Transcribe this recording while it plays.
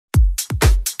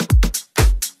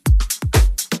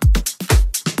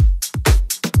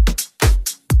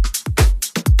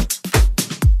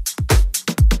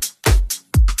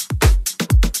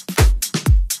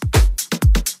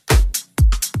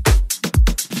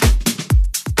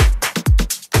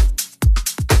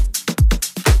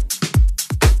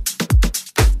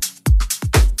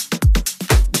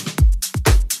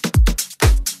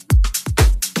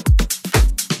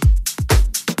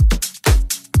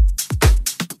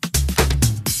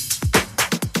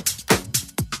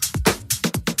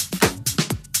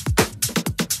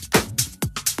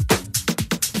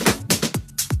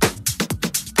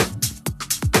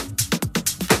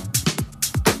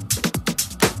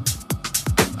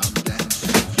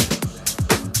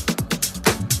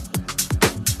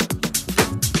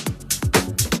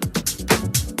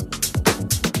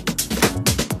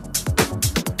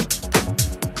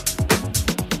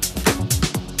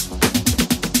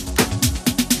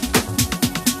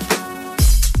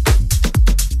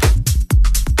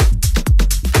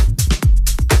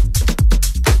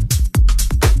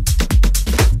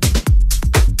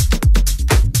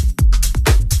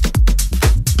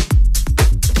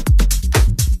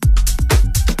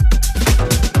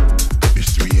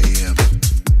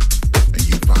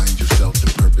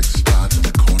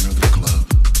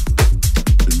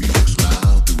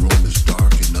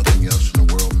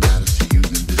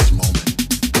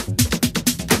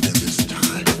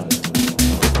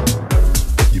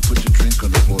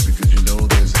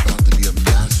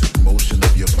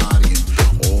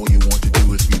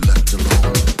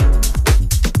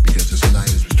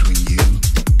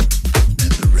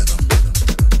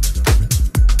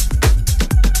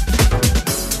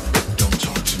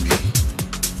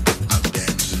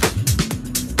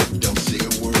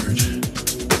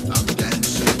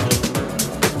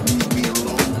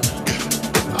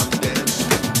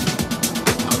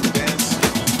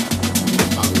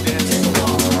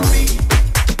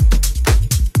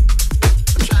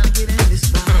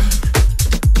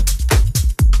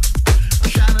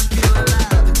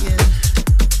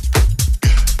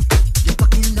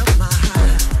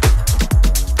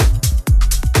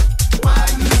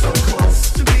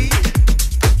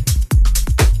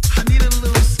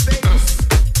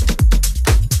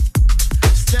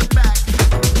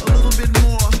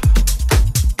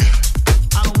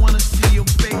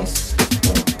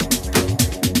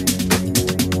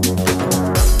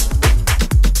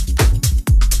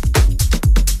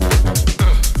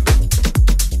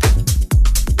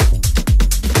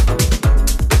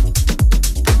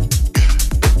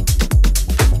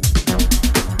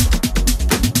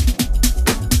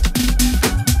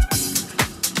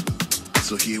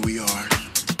So here we are,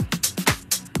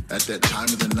 at that time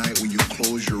of the night when you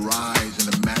close your eyes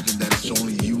and imagine that it's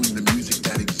only you and the music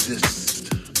that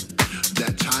exists.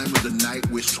 That time of the night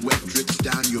where sweat drips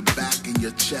down your back and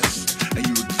your chest, and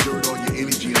you exert all your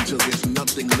energy until there's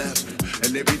nothing left,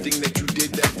 and everything that you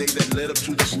did that day that led up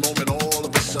to this moment all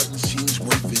of a sudden seems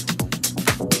worth it.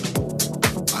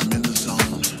 I'm in the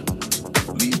zone.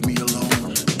 Leave me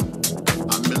alone.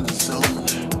 I'm in the zone.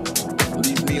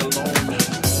 Leave me alone.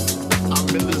 I'm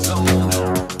in the zone.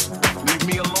 Leave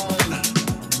me alone.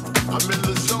 I'm in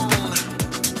the zone.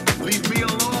 Leave me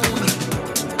alone.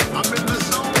 I'm in the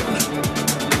zone.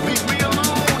 Leave me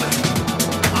alone.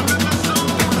 I'm in the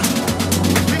zone.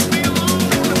 Leave me alone.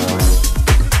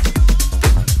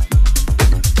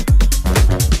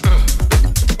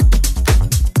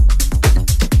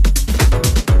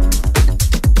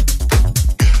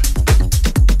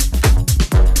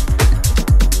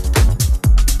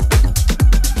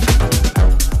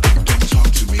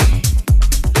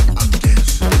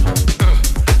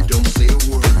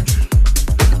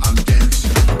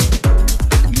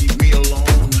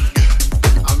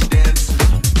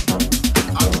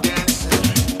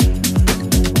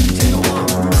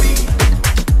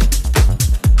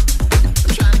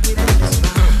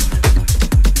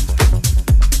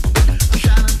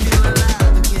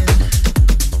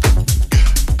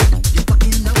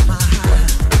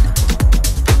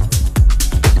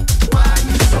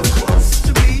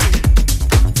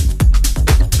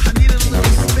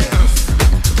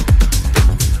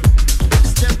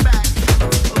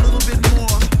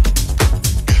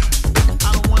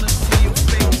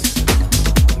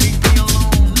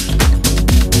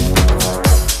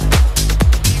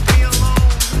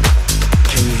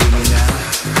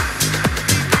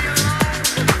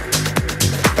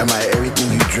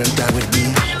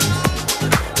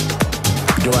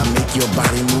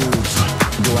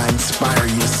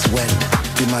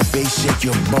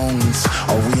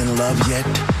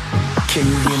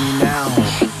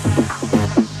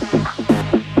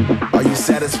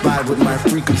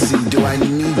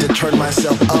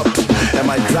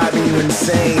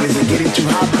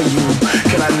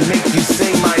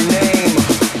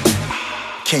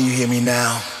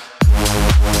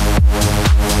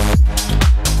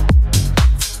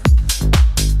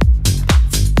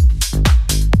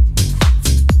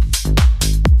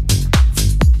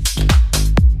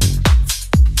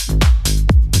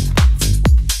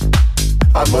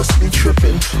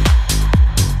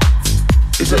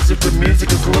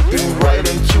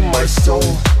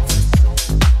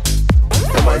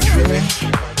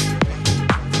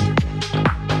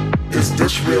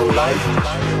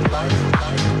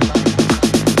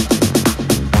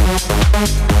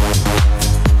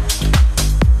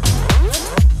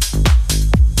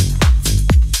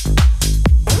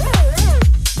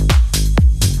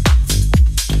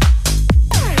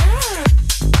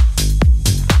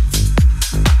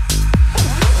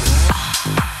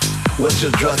 What's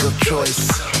your drug of choice?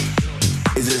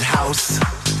 Is it house,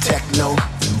 techno,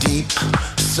 deep,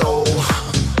 soul?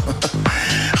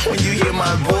 When you hear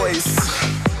my voice,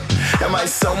 am I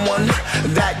someone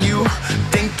that you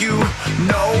think you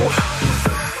know?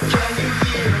 Can you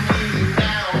hear me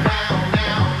now, now,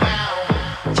 now, now?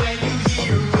 Can you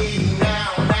hear me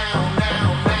now, now, now,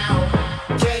 now?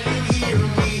 Can you hear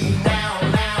me now,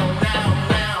 now, now,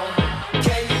 now?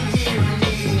 Can you hear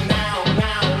me now,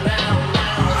 now, now,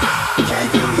 now?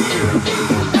 Can you hear me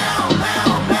now,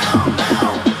 now, now, now?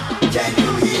 Can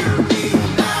you hear me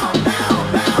now, now,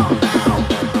 now, now?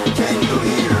 Can you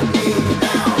hear me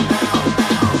now, now,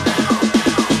 now, now?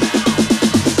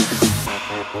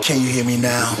 Can you hear me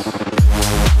now?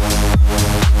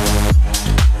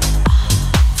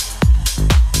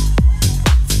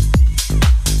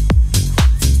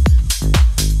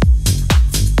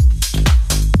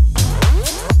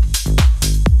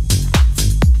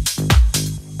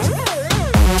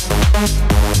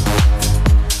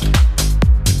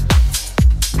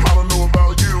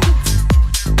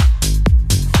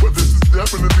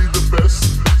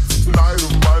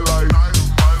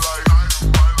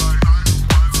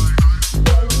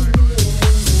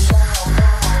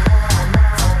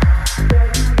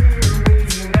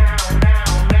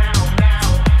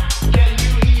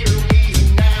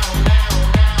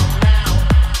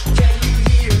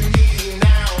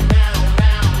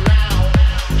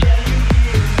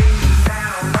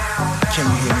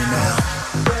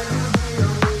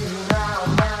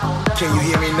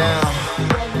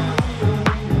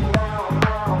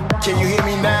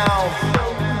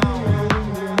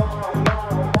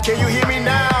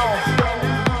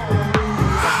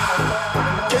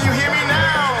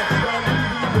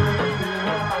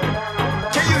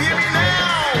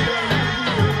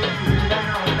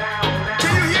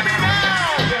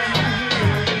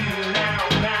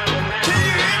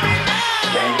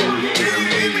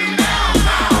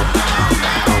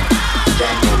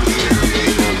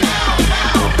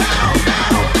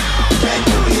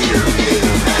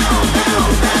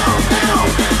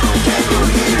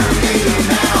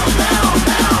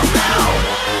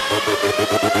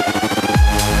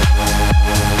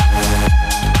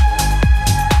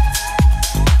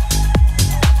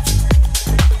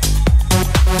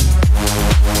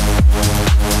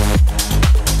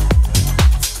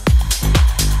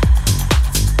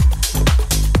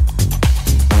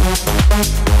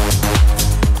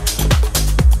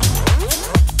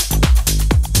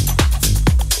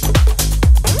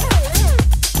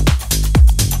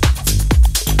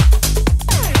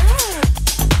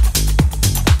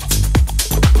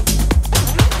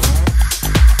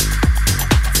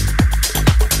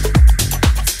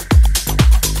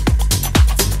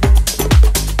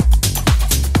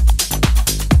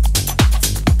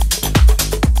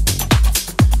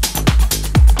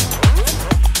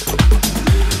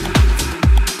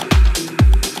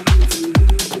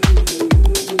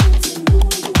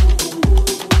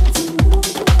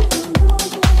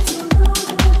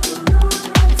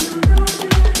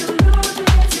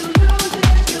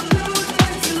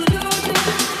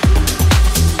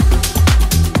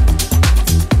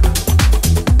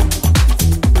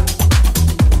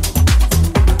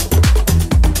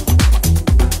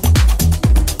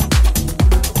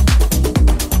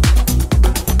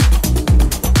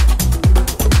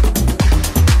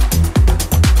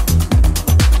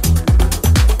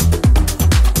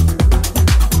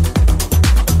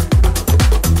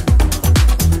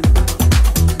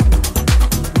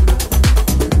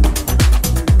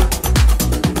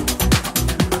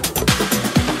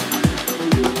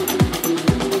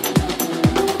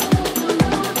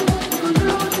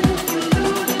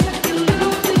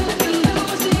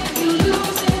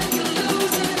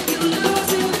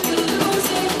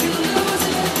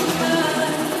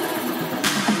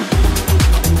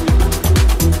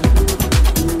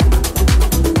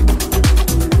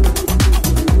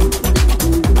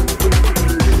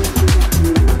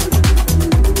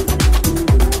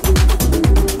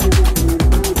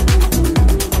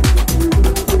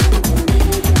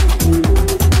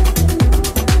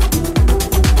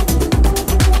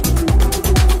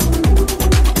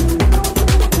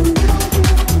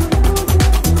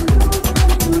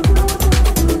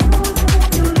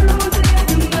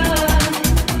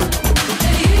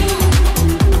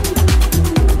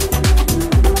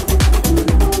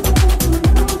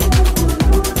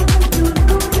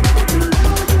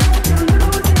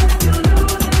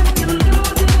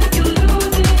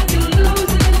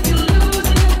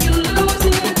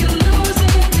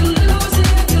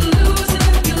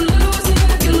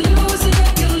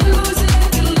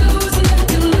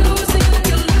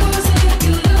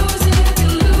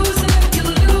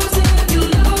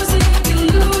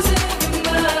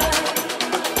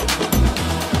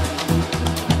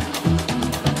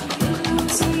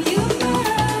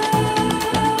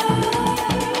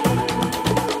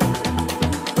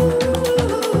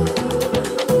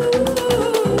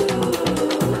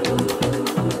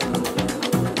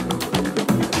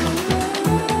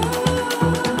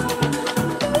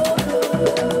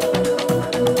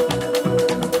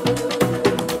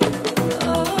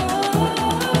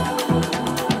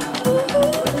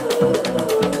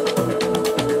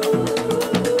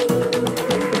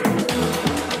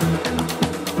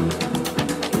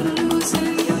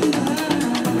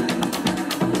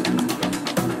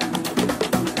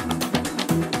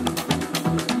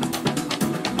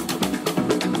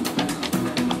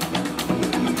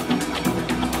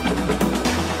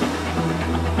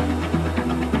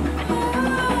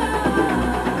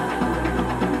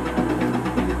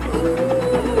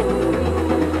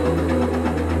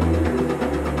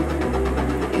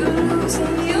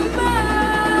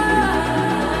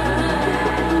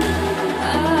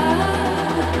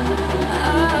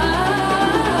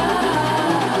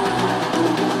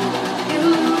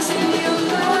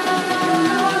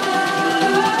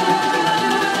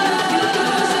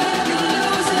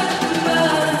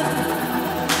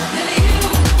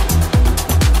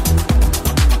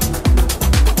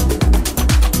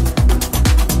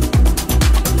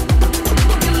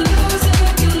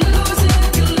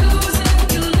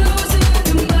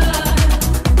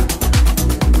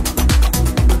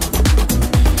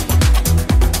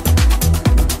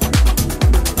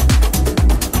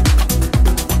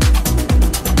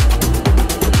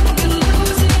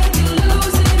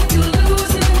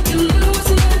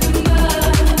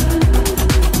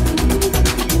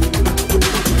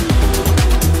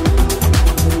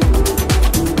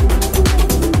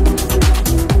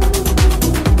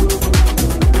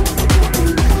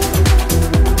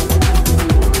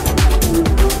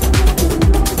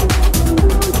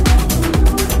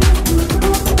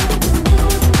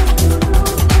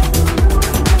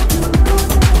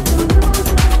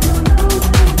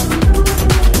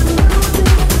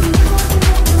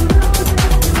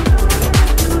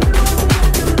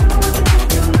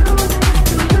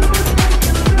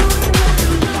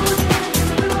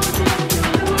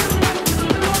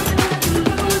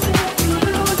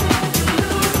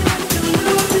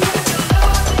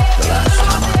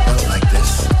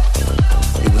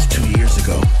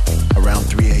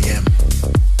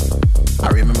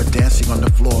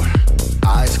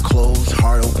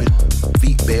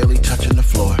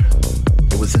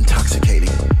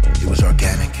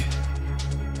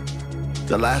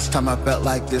 The last time I felt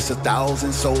like this,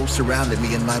 1,000 souls surrounded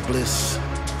me in my bliss.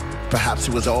 Perhaps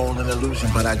it was all an illusion,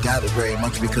 but I doubt it very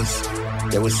much because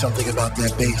there was something about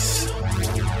that bass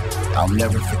I'll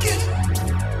never forget.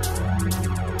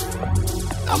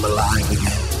 I'm alive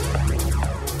again.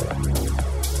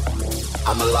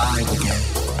 I'm alive again.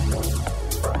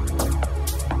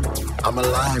 I'm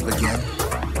alive again.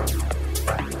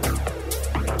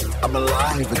 I'm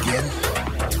alive again.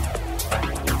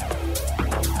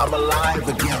 I'm alive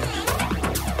again.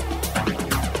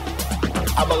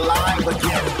 I'm alive again. I'm alive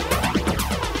again.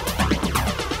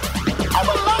 I'm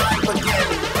alive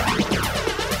again.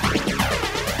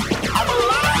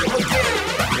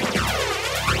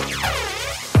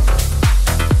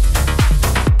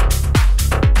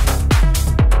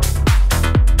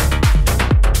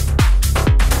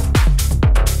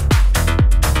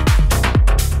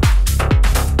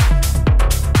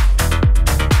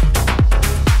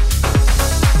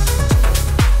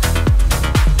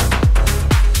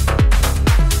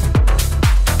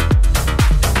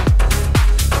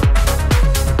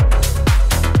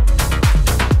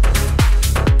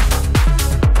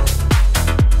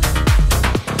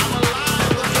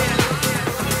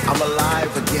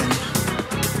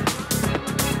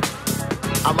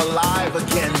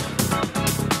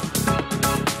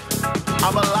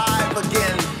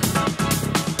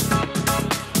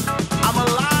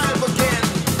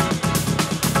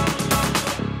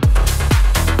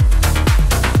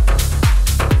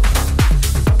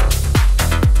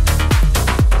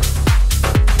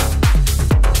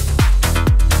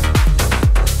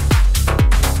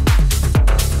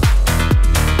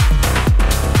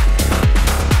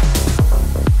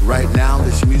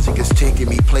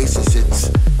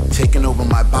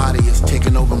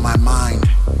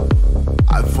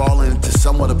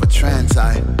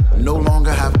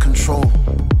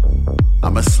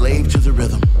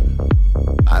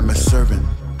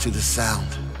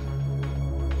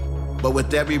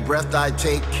 With every breath I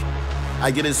take,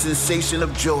 I get a sensation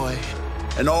of joy.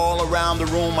 And all around the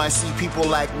room I see people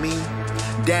like me,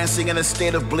 dancing in a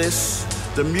state of bliss.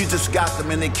 The music's got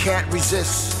them and they can't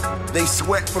resist. They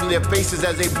sweat from their faces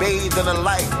as they bathe in the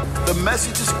light. The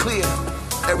message is clear,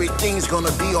 everything's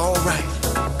gonna be alright.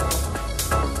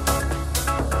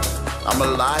 I'm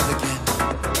alive again.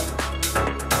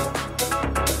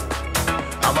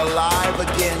 I'm alive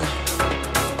again.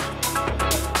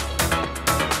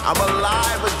 I'm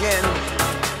alive again.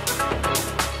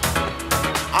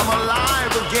 I'm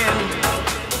alive again.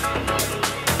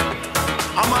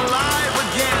 I'm alive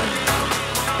again.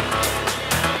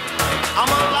 I'm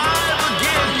alive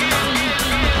again.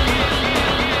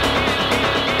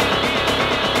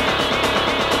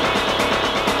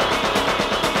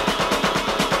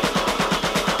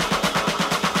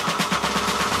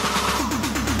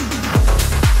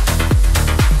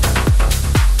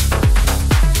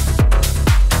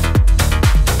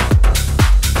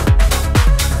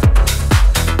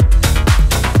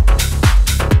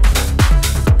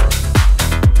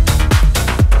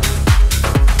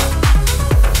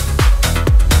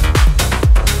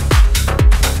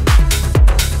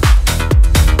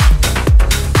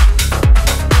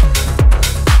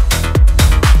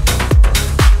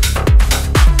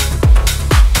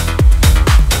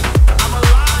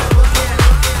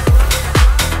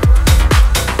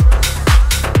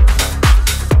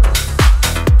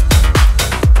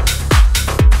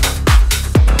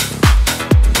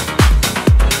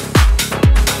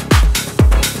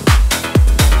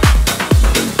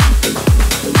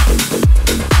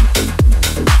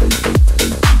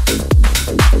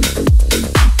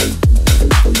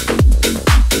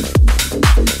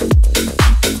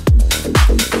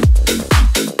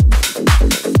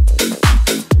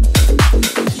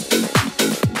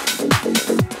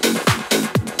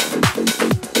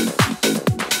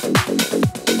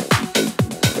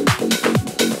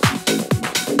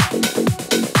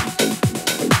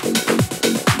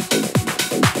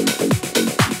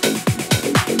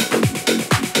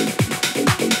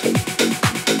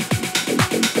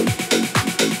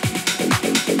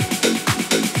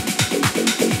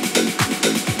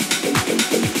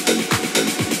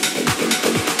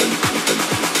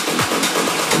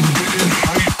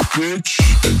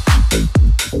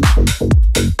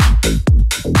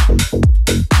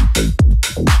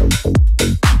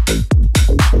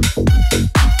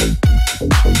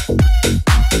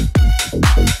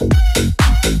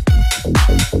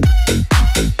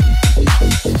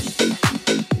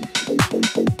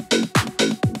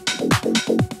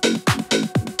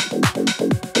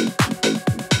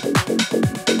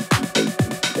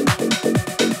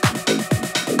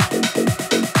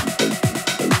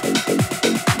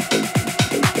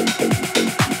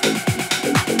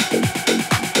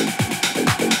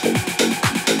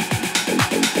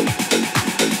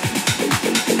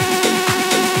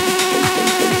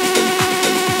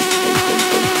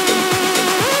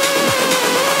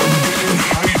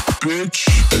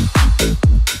 bitch.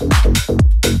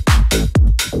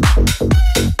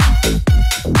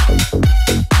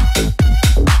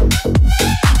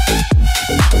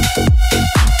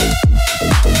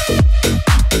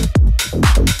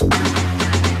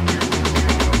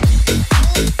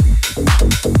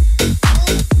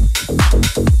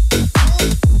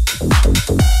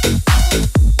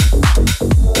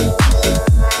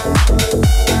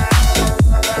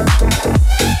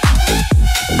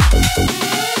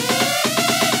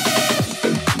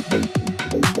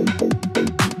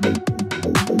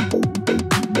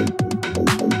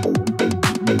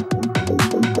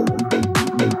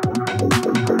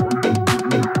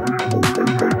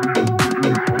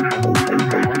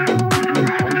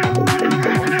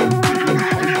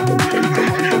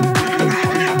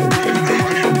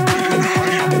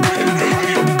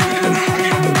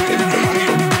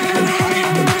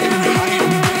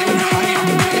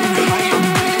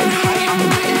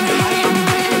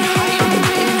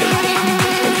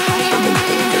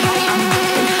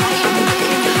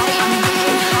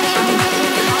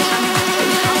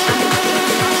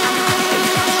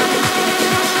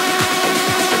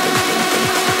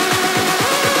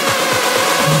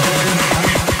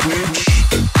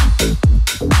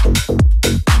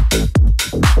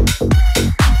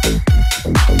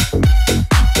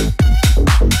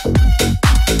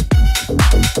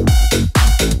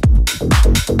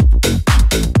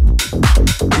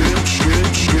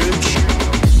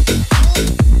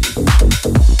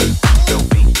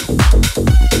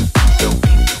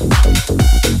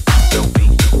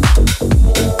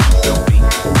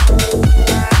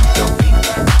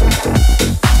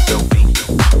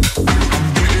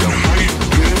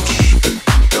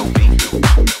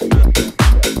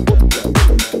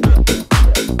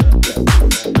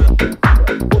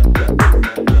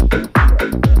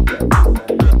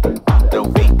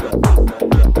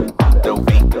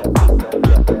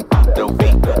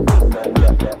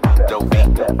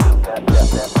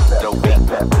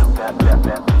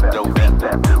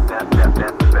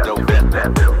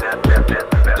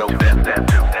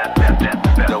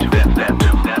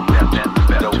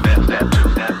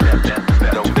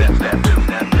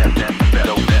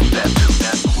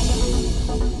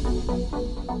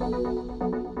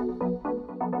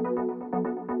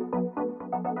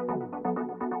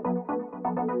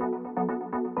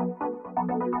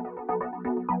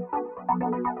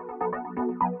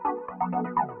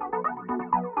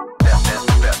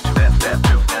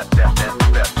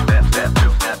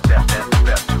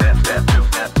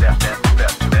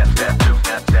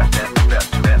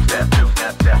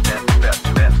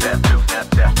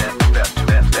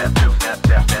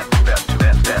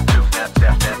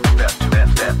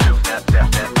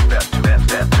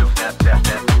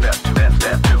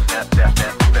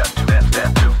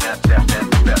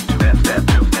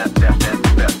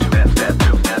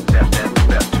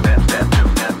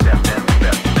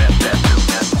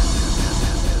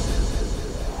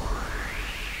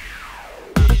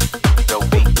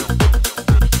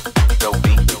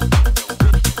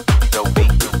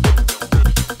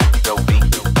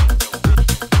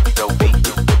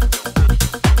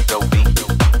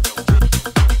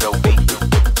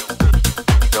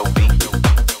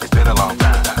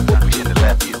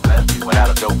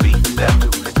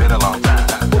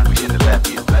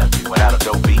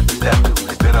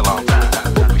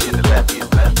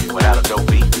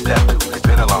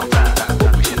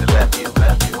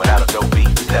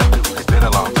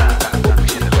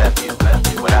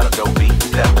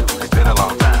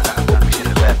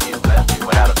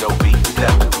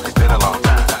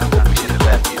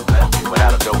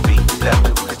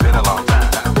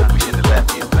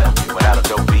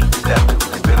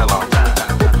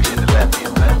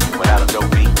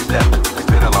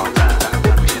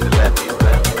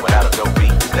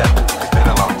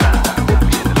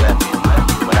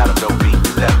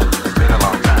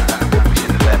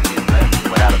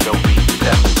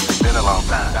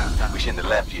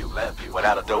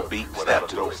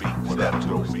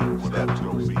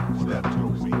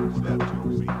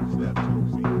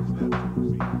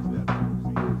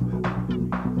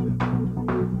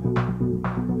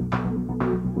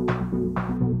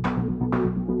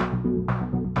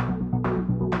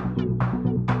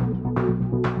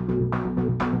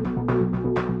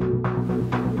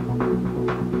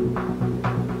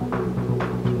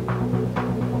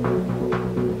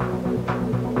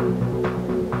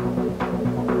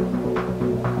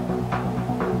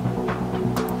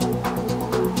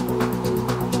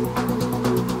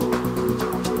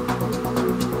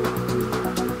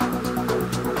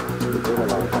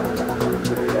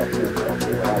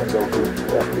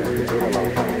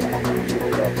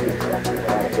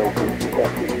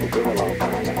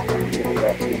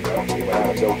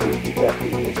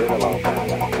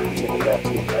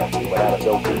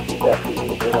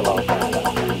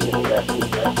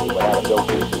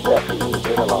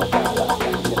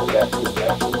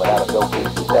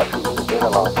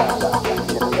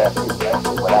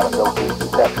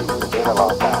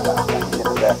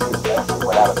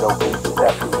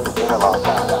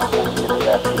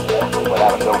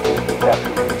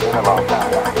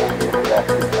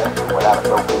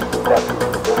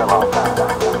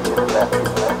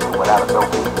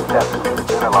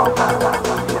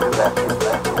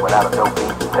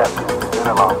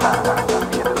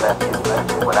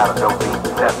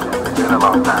 It's been a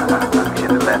long time. We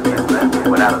should have left it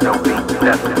without a dope beat.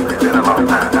 It's been a long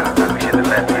time. We should have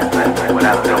left it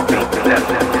without a dope beat. It's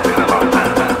been a long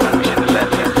time. We should have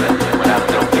left it without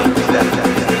a dope beat. It's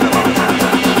been a long time. We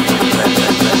should have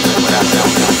left it without a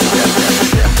dope beat.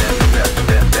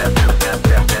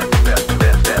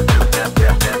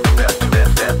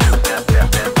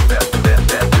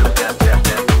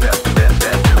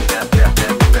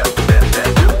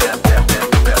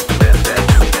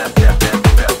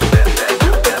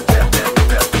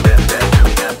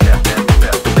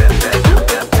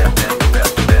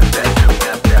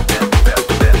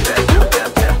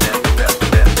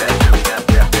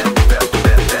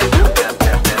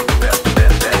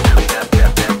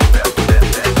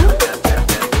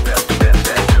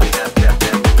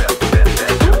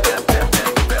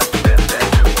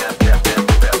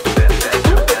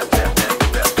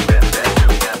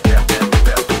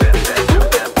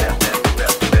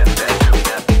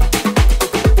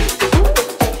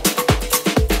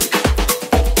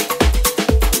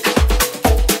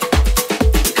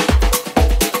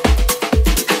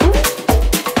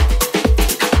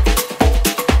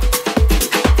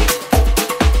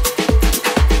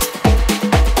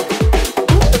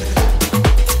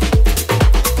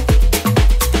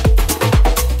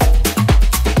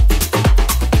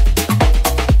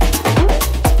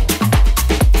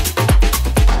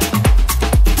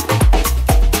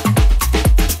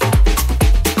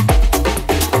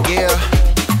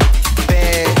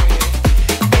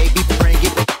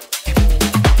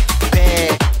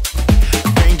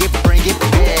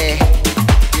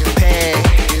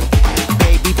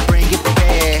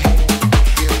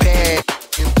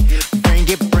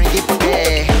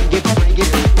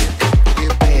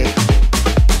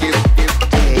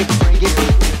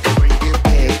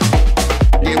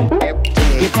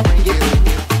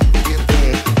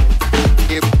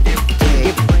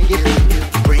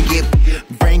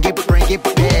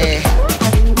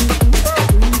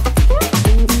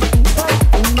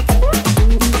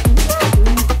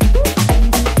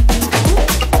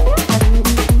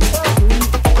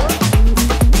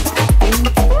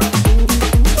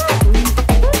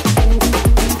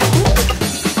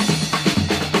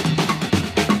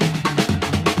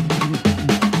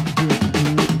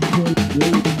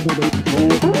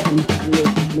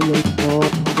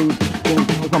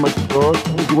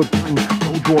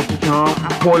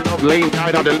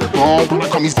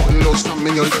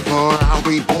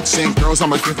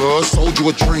 I'ma give her, sold you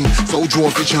a dream, sold you a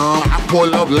vision. I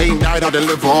pull up late night, I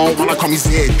deliver. Wanna call me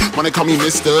Zed, wanna call me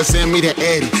Mister, send me to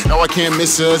Eddie. No, I can't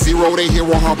miss her. Zero the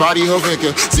hero, her body her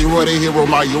vigor. Zero the hero,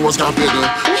 my yours got bigger.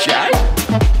 Shit.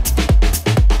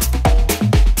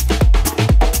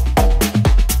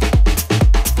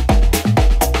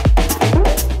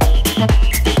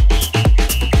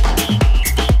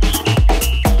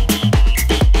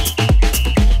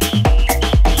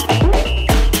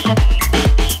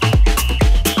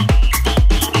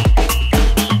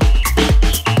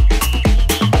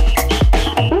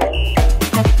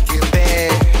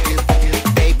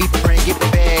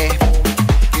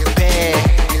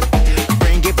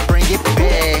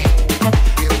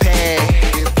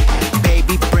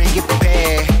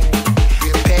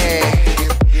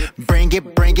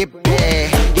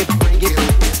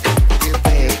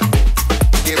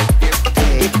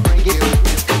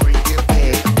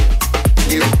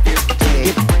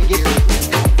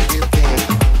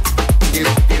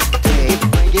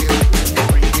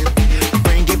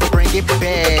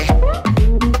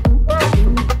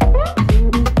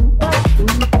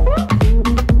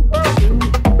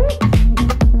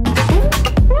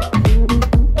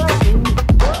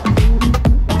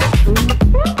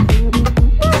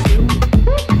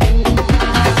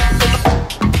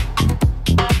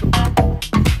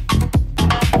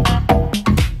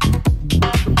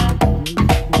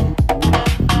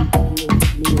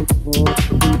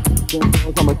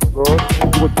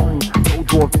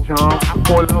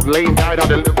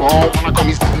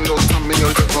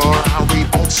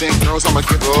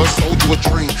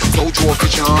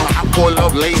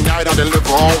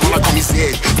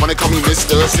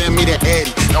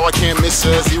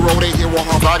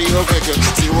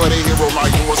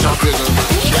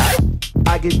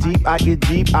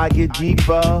 I get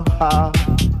deeper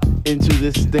into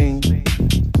this thing.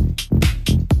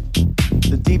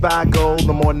 The deeper I go,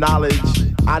 the more knowledge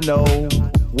I know.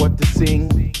 What to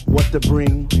sing, what to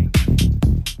bring,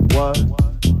 what.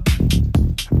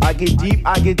 I get deep,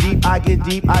 I get deep, I get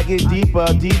deep, I get deeper,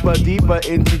 deeper, deeper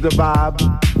into the vibe.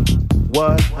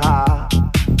 What?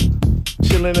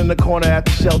 Chilling in the corner at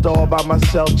the shelter all by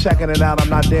myself, checking it out. I'm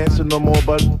not dancing no more,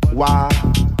 but why?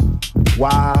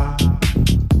 Why?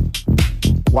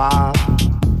 Why?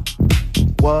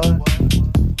 What?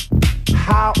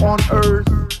 How on earth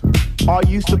are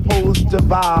you supposed to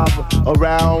vibe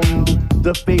around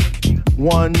the fake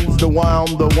ones, the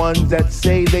ones that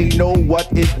say they know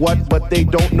what is what, but they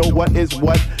don't know what is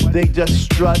what. They just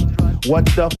strut. What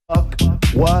the fuck?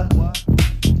 What?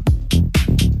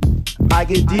 I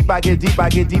get deeper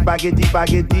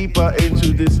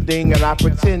into this thing, and I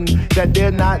pretend that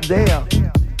they're not there.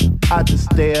 I just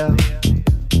stare.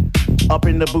 Up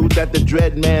in the booth at the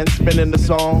Dread Man, spinning the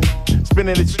song,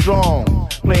 spinning it strong,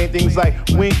 playing things like,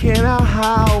 when can our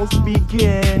house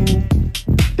begin?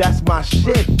 That's my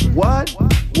shit. What?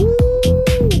 Woo!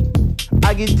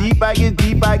 I get deeper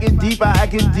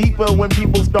when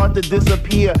people start to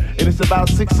disappear, and it's about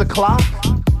 6 o'clock.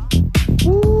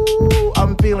 Woo!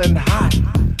 I'm feeling hot.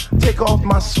 Take off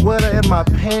my sweater and my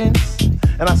pants,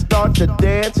 and I start to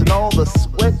dance, and all the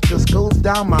sweat just goes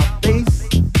down my face.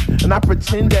 And I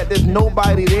pretend that there's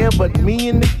nobody there but me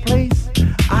in this place.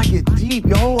 I get deep,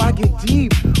 yo, I get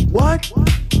deep. What?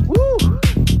 Woo!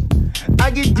 I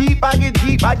get deep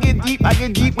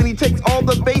when he takes all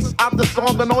the bass out the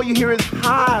song, and all you hear is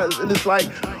highs, and it's like,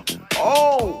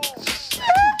 oh, shit.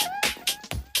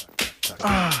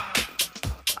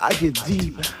 I get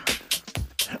deep.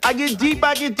 I get deep,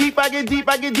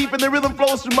 and the rhythm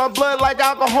flows through my blood like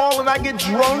alcohol, and I get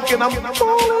drunk, and I'm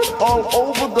falling all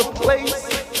over the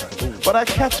place. But I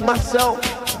catch myself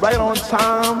right on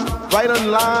time, right on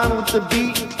line with the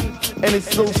beat, and it's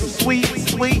so sweet.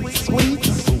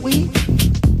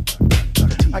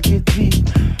 I get deep.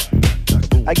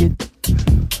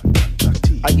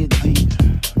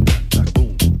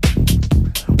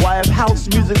 Why, if house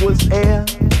music was air,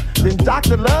 then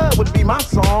Dr. Love would be my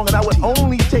song, and I would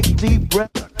only take deep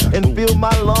breaths and fill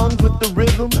my lungs with the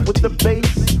rhythm, with the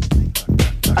bass.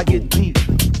 I get deep.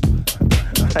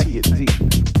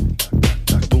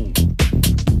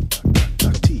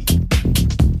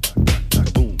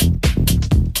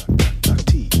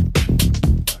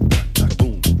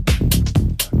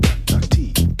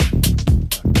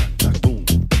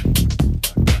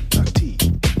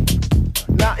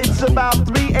 Now it's about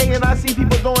 3 and I see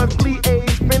people going plie,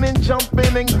 spinning,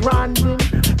 jumping, and grinding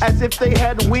as if they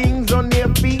had wings on their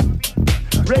feet,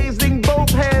 raising both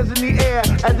hands in the air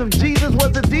as if Jesus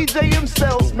was the DJ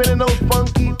himself, spinning those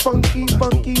funky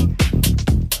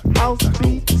house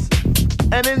beats.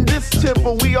 And in this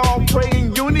temple, we all pray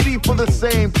in unity for the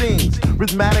same things.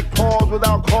 Rhythmic pause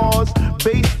without cause,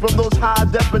 bass from those high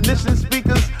definition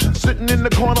speakers sitting in the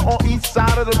corner on each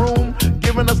side of the room,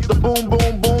 giving us the boom,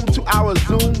 boom, boom to our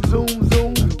zoom.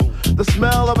 The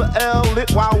smell of an L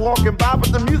lit while walking by,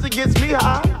 but the music gets me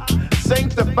high.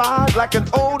 Sanctified like an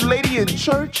old lady in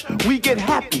church, we get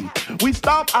happy. We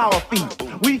stomp our feet,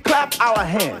 we clap our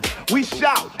hands, we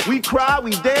shout, we cry,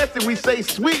 we dance, and we say,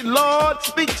 sweet Lord,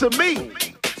 speak to me.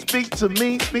 Speak to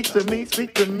me.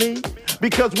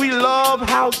 Because we love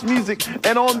house music,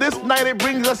 and on this night it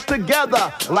brings us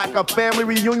together like a family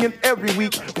reunion every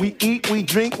week. We eat, we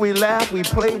drink, we laugh, we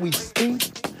play, we sing.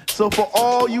 So for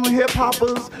all you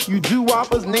hip-hoppers, you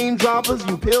doo-woppers, name-droppers,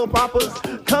 you pill-poppers,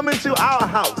 come into our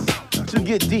house to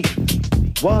get deep.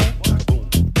 What?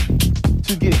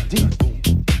 To get deep.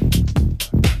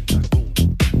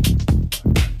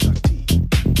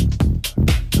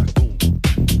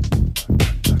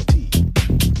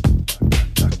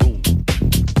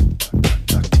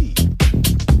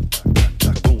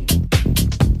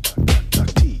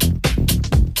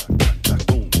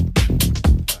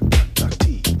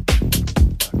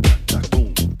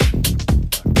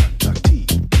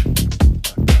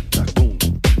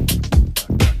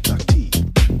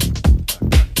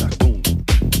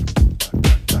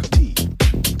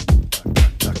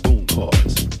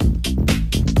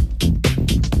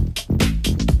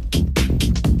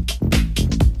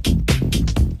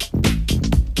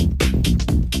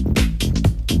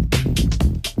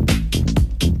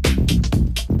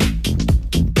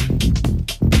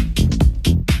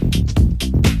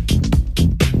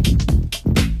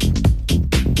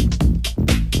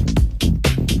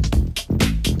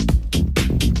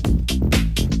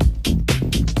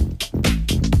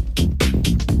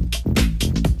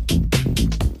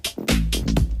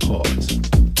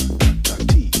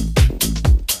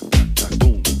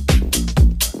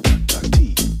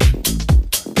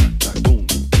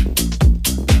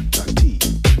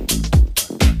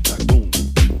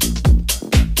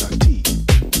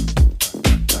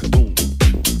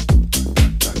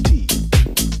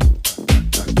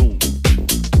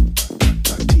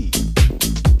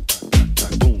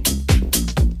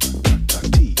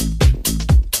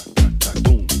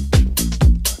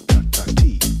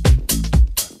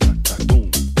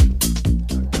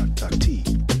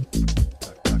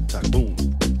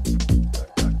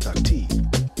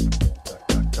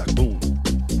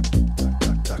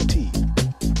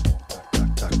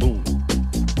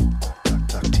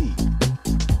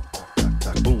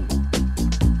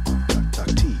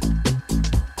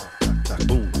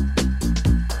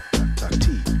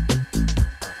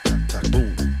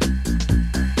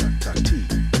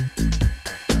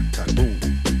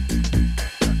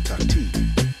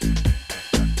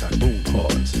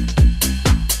 Pause.